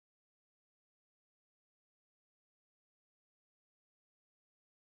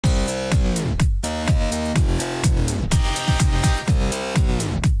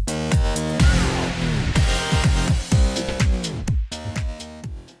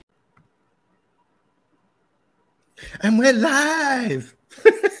And we're live.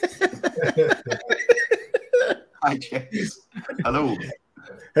 Hi, James. Hello.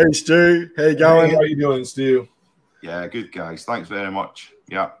 Hey, Stu. How you going? Hey, how you doing, Stu? Yeah, good, guys. Thanks very much.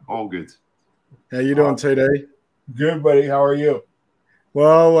 Yeah, all good. How you doing, TD? Good, buddy. How are you?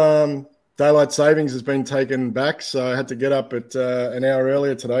 Well, daylight savings has been taken back, so I had to get up at an hour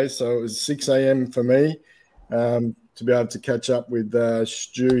earlier today. So it was 6 a.m. for me to be able to catch up with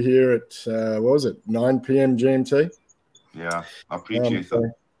Stu here at, what was it, 9 p.m. GMT? Yeah, I appreciate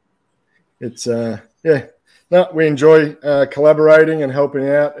it. It's, yeah. No, we enjoy collaborating and helping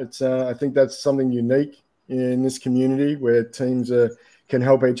out. It's, I think that's something unique in this community where teams can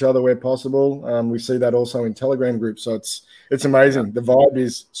help each other where possible. We see that also in Telegram groups. So it's amazing. Yeah. The vibe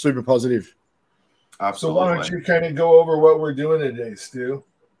is super positive. Absolutely. So why don't you kind of go over what we're doing today, Stu?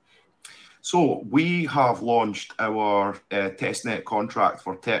 So we have launched our testnet contract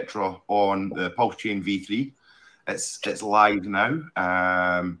for Tetra on the PulseChain V3. It's live now,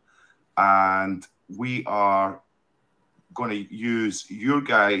 and we are going to use your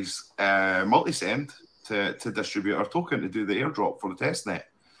guys' multi-send to distribute our token to do the airdrop for the testnet.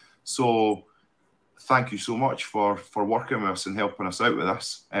 So thank you so much for working with us and helping us out with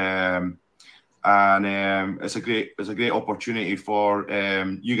this. It's a great opportunity for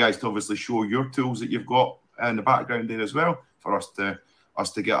you guys to obviously show your tools that you've got in the background there as well, for us to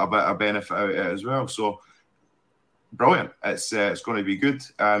get a bit of benefit out of it as well. So brilliant. It's going to be good,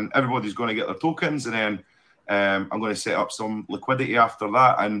 and everybody's going to get their tokens, and then I'm going to set up some liquidity after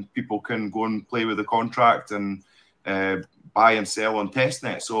that, and people can go and play with the contract and buy and sell on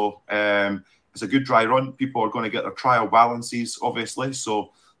testnet. So it's a good dry run. People are going to get their trial balances, obviously.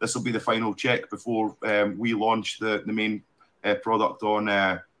 So this will be the final check before we launch the main product on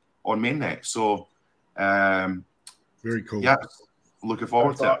mainnet. So very cool. Yeah, looking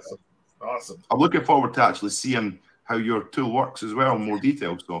forward to it. Awesome. I'm looking forward to actually seeing how your tool works as well in more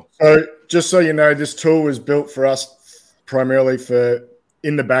detail. So just so you know, this tool was built for us primarily for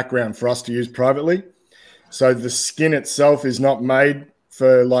in the background for us to use privately. So the skin itself is not made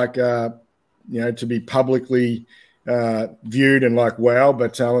for like to be publicly viewed and like wow,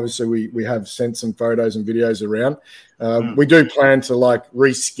 but obviously we have sent some photos and videos around. We do plan to like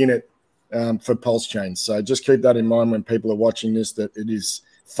reskin it for PulseChain. So just keep that in mind when people are watching this, that it is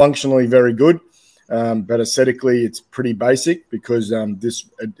functionally very good. But aesthetically, it's pretty basic because this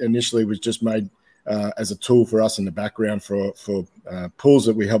initially was just made as a tool for us in the background for pools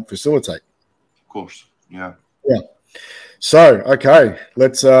that we help facilitate. Of course, yeah. Yeah. So, okay,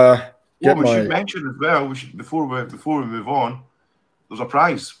 let's should mention as well, before we move on, there's a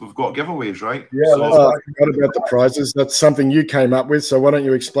prize. We've got giveaways, right? Yeah, let's talk about the prizes. That's something you came up with. So why don't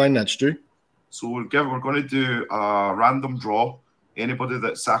you explain that, Stu? So we're going to do a random draw. Anybody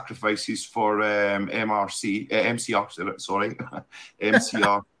that sacrifices for MCR, sorry,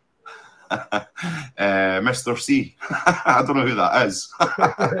 MCR, Mr. C. I don't know who that is.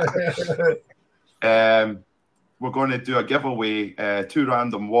 We're going to do a giveaway, 2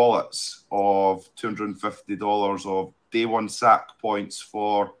 random wallets of $250 of day one SAC points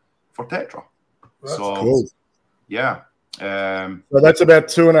for Tetra. That's cool. Yeah. So that's about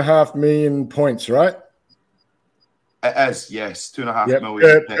 2.5 million points, right? It is, yes, 2.5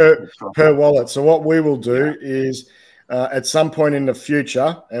 million per wallet. So what we will do is at some point in the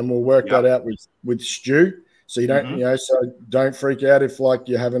future, and we'll work that out with Stu. So you don't, so don't freak out if like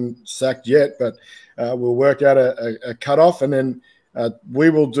you haven't sacked yet, but we'll work out a cutoff, and then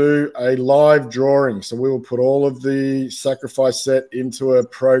we will do a live drawing. So we will put all of the sacrifice set into a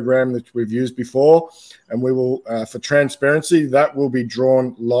program that we've used before, and we will, for transparency, that will be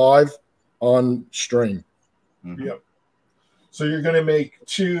drawn live on stream. Yep. So you're going to make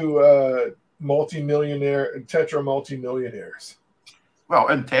 2 Tetra multi-millionaires. Well,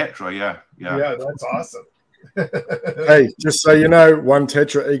 in Tetra, yeah. Yeah, that's awesome. Hey, just so you know, 1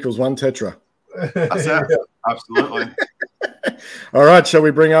 Tetra equals 1 Tetra. That's it. Yeah. Absolutely. All right, shall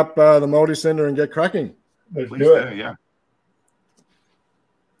we bring up the multi-sender and get cracking? Let's do it. Yeah.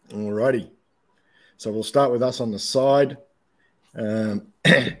 All righty. So we'll start with us on the side.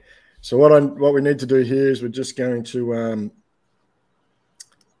 So what we need to do here is we're just going to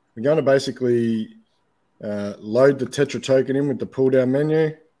basically load the Tetra token in with the pull down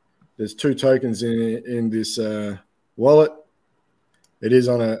menu. There's 2 tokens in this wallet. It is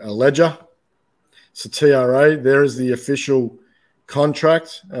on a ledger. It's a TRA. There is the official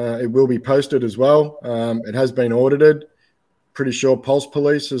contract. It will be posted as well. It has been audited. Pretty sure Pulse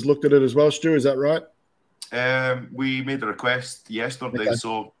Police has looked at it as well, Stu. Is that right? We made a request yesterday. Okay.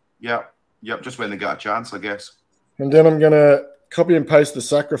 So, yep, just when they got a chance, I guess. And then I'm going to copy and paste the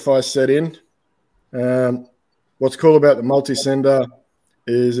sacrifice set in. what's cool about the multi-sender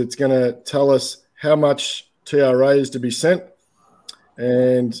is it's going to tell us how much TRA is to be sent.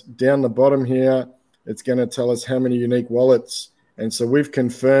 And down the bottom here, it's going to tell us how many unique wallets. And so we've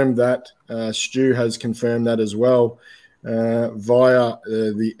confirmed that. Stu has confirmed that as well via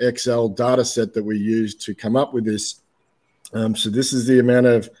the Excel data set that we used to come up with this. So this is the amount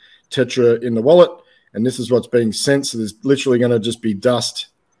of Tetra in the wallet, and this is what's being sent. So there's literally going to just be dust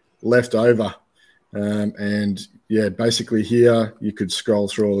left over. And yeah, basically here, you could scroll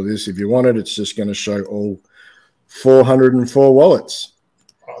through all of this if you wanted. It's just going to show all 404 wallets.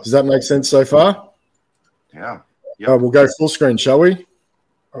 Does that make sense so far? Yeah. Yep. We'll go full screen, shall we?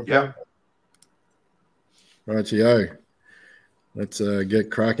 Okay. Yeah. Rightio. Let's get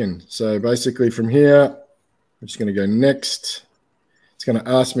cracking. So basically from here, I'm just going to go next. It's going to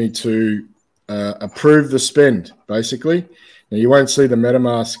ask me to approve the spend, basically. Now, you won't see the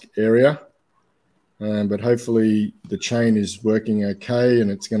MetaMask area, but hopefully the chain is working okay,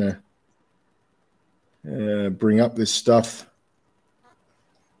 and it's going to bring up this stuff.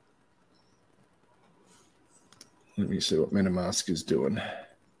 Let me see what MetaMask is doing.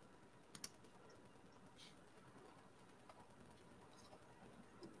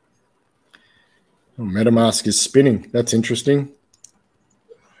 Oh, MetaMask is spinning. That's interesting.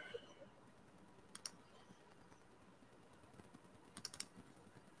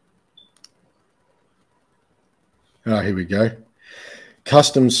 Oh, here we go.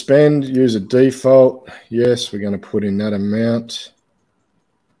 Custom spend, use a default. Yes, we're going to put in that amount.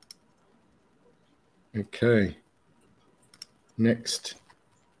 Okay. Next.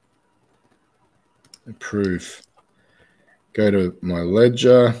 Approve. Go to my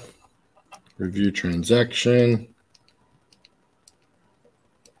ledger. Review transaction.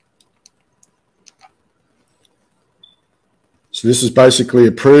 So this is basically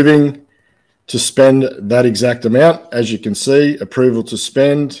approving to spend that exact amount. As you can see, approval to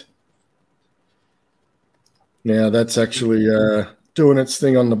spend. Now that's actually doing its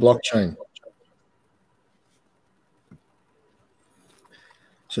thing on the blockchain.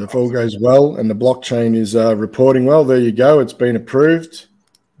 So if all goes well and the blockchain is reporting well, there you go. It's been approved.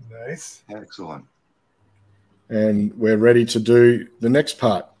 Nice. Excellent. And we're ready to do the next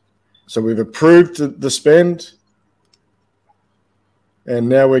part. So we've approved the spend. And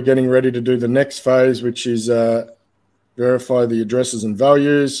now we're getting ready to do the next phase, which is verify the addresses and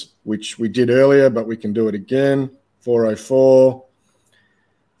values, which we did earlier, but we can do it again. 404,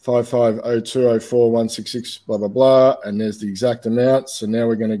 550204 166, blah, blah, blah. And there's the exact amount. So now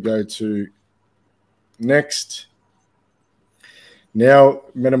we're going to go to next. Now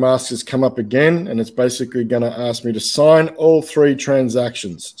MetaMask has come up again, and it's basically going to ask me to sign all 3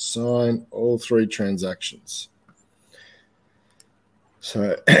 transactions. Sign all 3 transactions.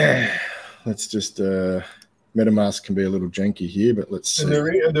 So let's just, MetaMask can be a little janky here, but let's see.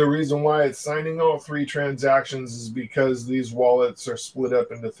 And the reason why it's signing all 3 transactions is because these wallets are split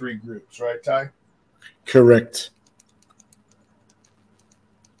up into 3 groups, right, Ty? Correct.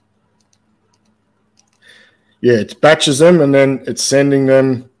 Yeah, it batches them and then it's sending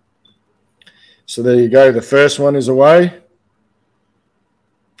them. So there you go. The first one is away.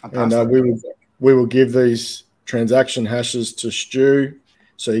 And we will give these transaction hashes to Stu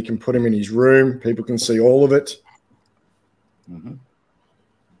so he can put them in his room. People can see all of it. Mm-hmm.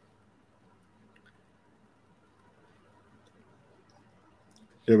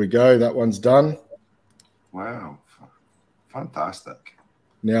 There we go. That one's done. Wow. Fantastic.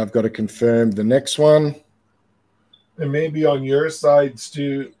 Now I've got to confirm the next one. And maybe on your side,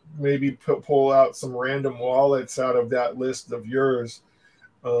 Stu, maybe pull out some random wallets out of that list of yours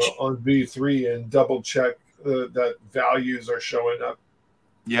on V3 and double check that values are showing up.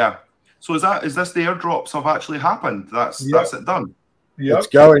 Yeah. So is this the airdrops have actually happened? That's it done. Yep. It's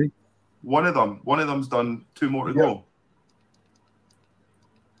going. One of them's done. 2 more to go.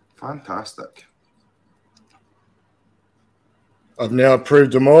 Fantastic. I've now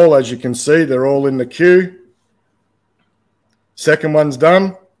approved them all. As you can see, they're all in the queue. Second one's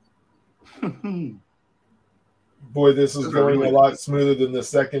done. Boy, this is going a lot smoother than the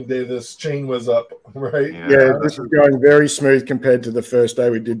second day this chain was up, right? Yeah, this is going very smooth compared to the first day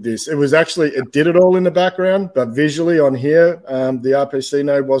we did this. It was actually, it did it all in the background, but visually on here, the RPC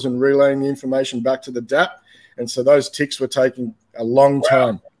node wasn't relaying the information back to the DApp. And so those ticks were taking a long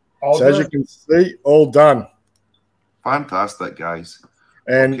time. So as you can see, all done. Fantastic, guys.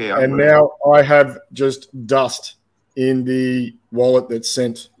 And now I have just dust in the wallet that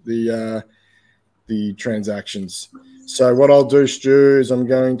sent the transactions. So what I'll do, Stu, is I'm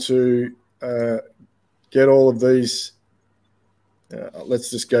going to get all of these. Let's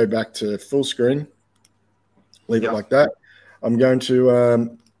just go back to full screen. Leave it like that. I'm going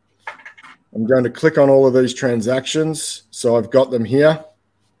to click on all of these transactions. So I've got them here,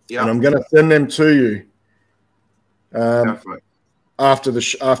 and I'm going to send them to you after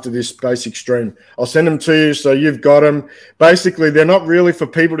this basic stream. I'll send them to you so you've got them. Basically, they're not really for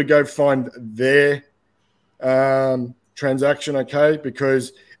people to go find their transaction, okay?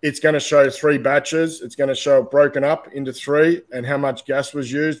 Because it's going to show 3 batches. It's going to show it broken up into 3 and how much gas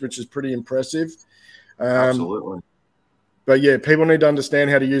was used, which is pretty impressive. Absolutely. But yeah, people need to understand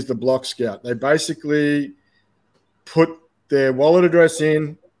how to use the block scout. They basically put their wallet address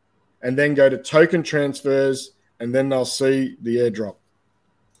in and then go to token transfers, and then they'll see the airdrop.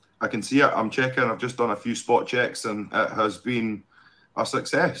 I can see it. I'm checking. I've just done a few spot checks, and it has been a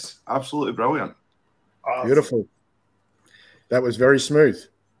success. Absolutely brilliant. Awesome. Beautiful. That was very smooth.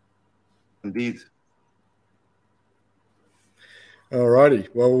 Indeed. All righty.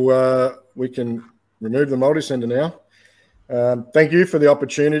 Well, we can remove the multi-sender now. Thank you for the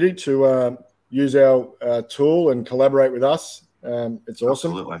opportunity to use our tool and collaborate with us. It's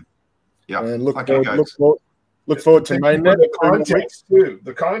awesome. Absolutely. Yeah. And look forward to mainnet. The contest too.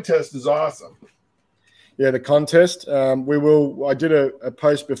 The contest is awesome. Yeah, the contest. I did a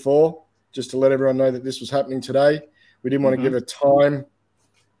post before just to let everyone know that this was happening today. We didn't want to give a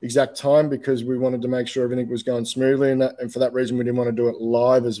exact time, because we wanted to make sure everything was going smoothly, and for that reason we didn't want to do it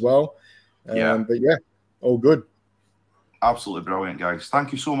live as well. But yeah, all good. Absolutely brilliant, guys.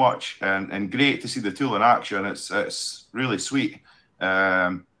 Thank you so much, and great to see the tool in action. It's really sweet.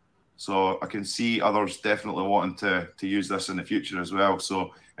 So I can see others definitely wanting to use this in the future as well.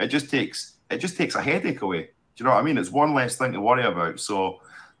 So it just takes a headache away. Do you know what I mean? It's one less thing to worry about. So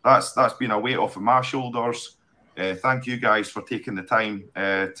that's been a weight off of my shoulders. Thank you guys for taking the time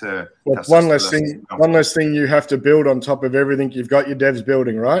to. One less thing you have to build on top of everything you've got your devs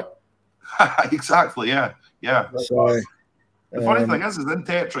building, right? Exactly. Yeah. So, the funny thing is in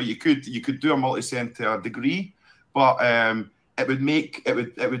Tetra you could do a multi-sig to a degree, but it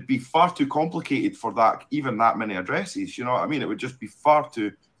would be far too complicated for that many addresses. You know what I mean? It would just be far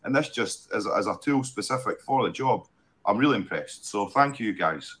too. And this just as a tool specific for the job. I'm really impressed. So thank you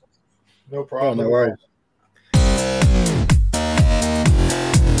guys. No problem. Oh, no worries.